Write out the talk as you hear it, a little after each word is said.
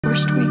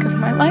worst week of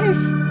my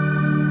life.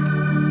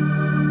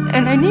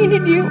 And I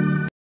needed you.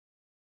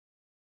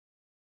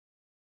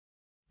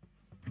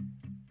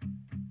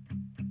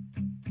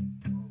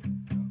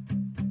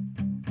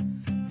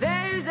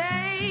 There's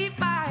a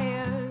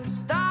fire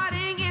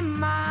starting in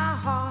my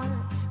heart,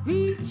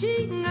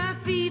 reaching a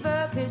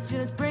fever pitch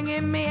and it's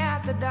bringing me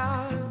out the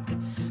dark.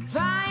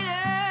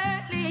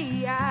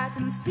 Finally, I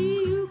can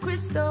see you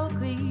crystal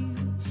clear.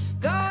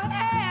 Go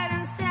ahead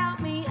and sell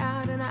me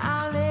out and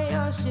I'll lay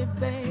your ship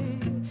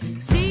bare.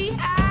 See,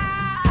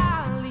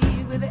 I'll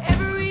leave with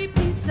every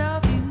piece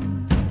of you.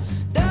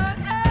 Don't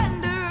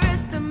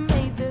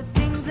underestimate the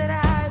things that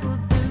I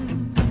will do.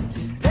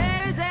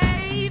 There's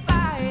a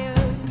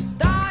fire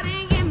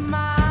starting in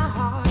my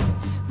heart,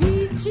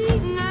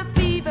 reaching a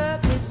fever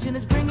pitch and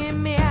it's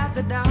bringing me out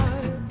the dark.